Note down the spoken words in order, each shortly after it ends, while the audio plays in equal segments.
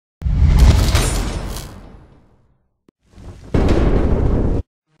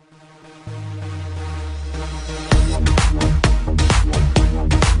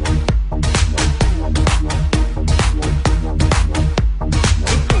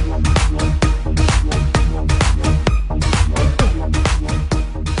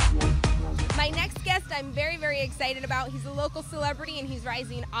out. He's a local celebrity and he's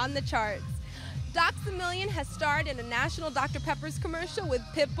rising on the charts. Doxamillion has starred in a national Dr. Pepper's commercial with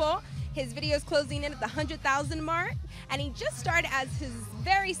Pitbull. His video is closing in at the 100,000 mark, and he just starred as his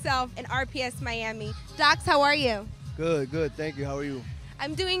very self in RPS Miami. Dox, how are you? Good, good. Thank you. How are you?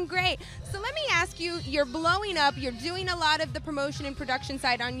 I'm doing great. So let me ask you, you're blowing up, you're doing a lot of the promotion and production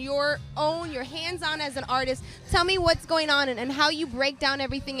side on your own, you're hands-on as an artist. Tell me what's going on and how you break down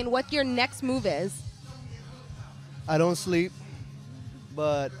everything and what your next move is. I don't sleep,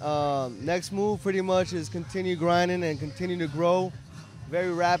 but next move pretty much is continue grinding and continue to grow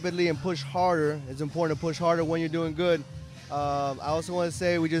very rapidly and push harder. It's important to push harder when you're doing good. I also want to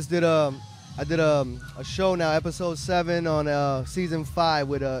say we just did I did a show now, episode 7 on season 5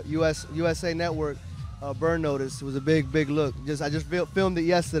 with USA Network, Burn Notice. It was a big look. I just filmed it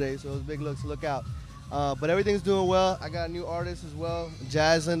yesterday, so it was a big look, so look out. But everything's doing well. I got a new artist as well,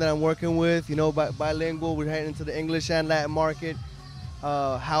 Jasmine, that I'm working with. You know, bilingual. We're heading into the English and Latin market.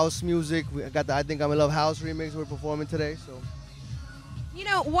 House music. I got the I Think I'm in Love house remix we're performing today. So. You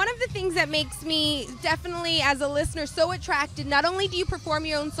know, one of the things that makes me definitely, as a listener, so attracted, not only do you perform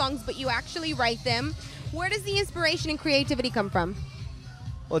your own songs, but you actually write them. Where does the inspiration and creativity come from?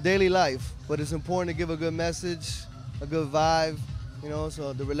 Well, daily life, but it's important to give a good message, a good vibe, you know,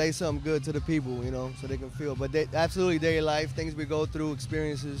 so to relate something good to the people, you know, so they can feel. But absolutely daily life, things we go through,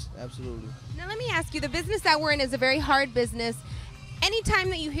 experiences, absolutely. Now let me ask you, the business that we're in is a very hard business. Anytime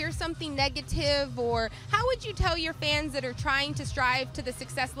that you hear something negative, or how would you tell your fans that are trying to strive to the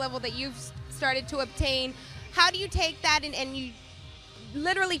success level that you've started to obtain, how do you take that and you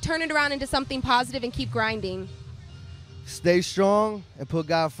literally turn it around into something positive and keep grinding? Stay strong and put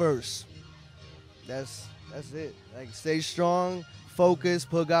God first. That's it. Like, stay strong, focus,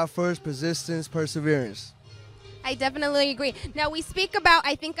 put God first, persistence, perseverance. I definitely agree. Now, we speak about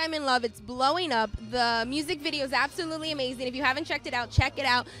I Think I'm in Love. It's blowing up. The music video is absolutely amazing. If you haven't checked it out, check it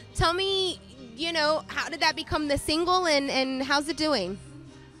out. Tell me, you know, how did that become the single, and how's it doing?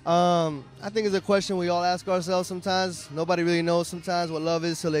 I think it's a question we all ask ourselves sometimes. Nobody really knows sometimes what love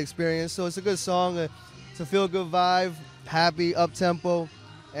is till they experience. So it's a good song. It's a feel-good vibe, happy, up-tempo,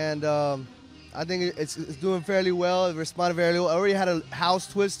 and I think it's doing fairly well. It responded very well. I already had a house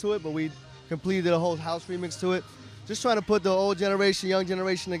twist to it, but we completed a whole house remix to it. Just trying to put the old generation, young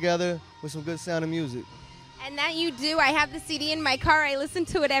generation together with some good sound and music. And that you do. I have the CD in my car. I listen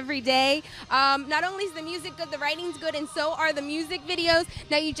to it every day. Not only is the music good, the writing's good, and so are the music videos.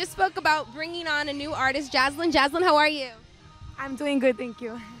 Now, you just spoke about bringing on a new artist, Jasmine. Jasmine, how are you? I'm doing good, thank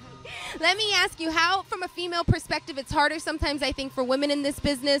you. Let me ask you, how, from a female perspective, it's harder sometimes, I think, for women in this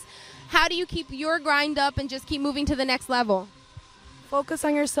business. How do you keep your grind up and just keep moving to the next level? Focus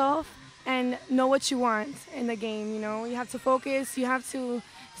on yourself and know what you want in the game, you know. You have to focus, you have to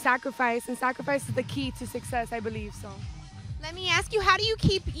sacrifice, and sacrifice is the key to success, I believe, so. Let me ask you, how do you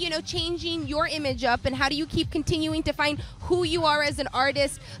keep, you know, changing your image up, and how do you keep continuing to find who you are as an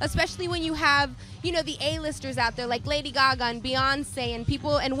artist, especially when you have, you know, the A-listers out there like Lady Gaga and Beyonce and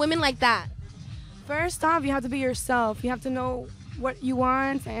people and women like that? First off, you have to be yourself. You have to know what you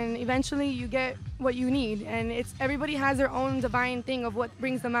want, and eventually you get what you need. And everybody has their own divine thing of what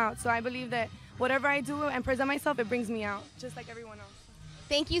brings them out. So I believe that whatever I do and present myself, it brings me out, just like everyone else.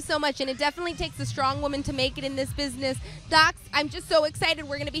 Thank you so much, and it definitely takes a strong woman to make it in this business. Dox, I'm just so excited.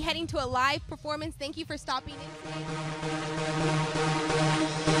 We're going to be heading to a live performance. Thank you for stopping in today.